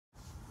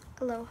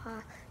Aloha.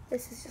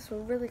 This is just a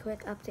really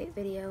quick update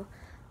video.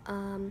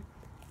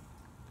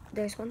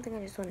 There's one thing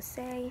I just want to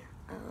say.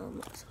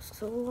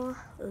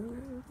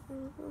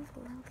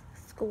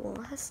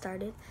 School has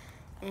started,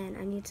 and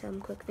I need some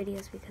quick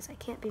videos because I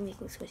can't be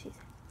making squishies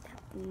that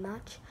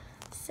much.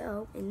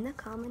 So in the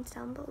comments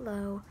down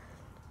below,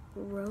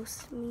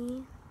 roast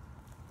me,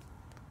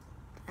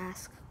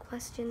 ask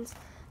questions,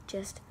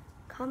 just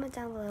comment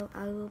down below.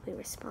 I will be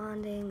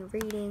responding,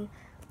 reading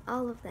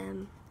all of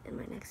them in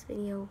my next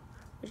video,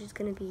 which is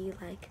going to be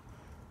like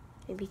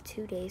maybe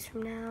 2 days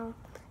from now,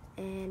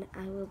 and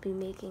I will be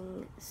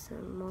making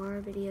some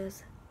more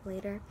videos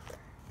later.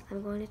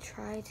 I'm going to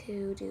try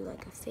to do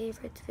like a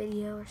favorites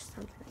video or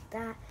something like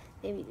that,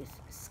 maybe do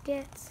some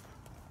skits,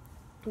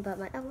 but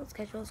my upload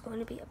schedule is going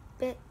to be a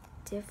bit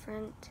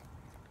different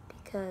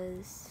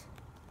because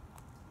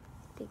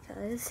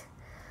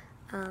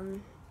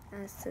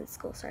since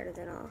school started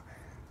and all.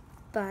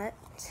 But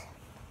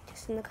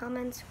just in the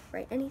comments,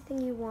 write anything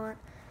you want,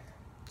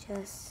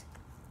 just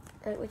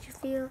write what you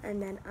feel,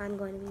 and then I'm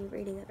going to be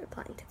reading and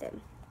replying to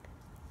them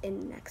in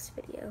the next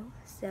video.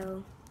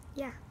 So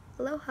yeah,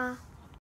 aloha.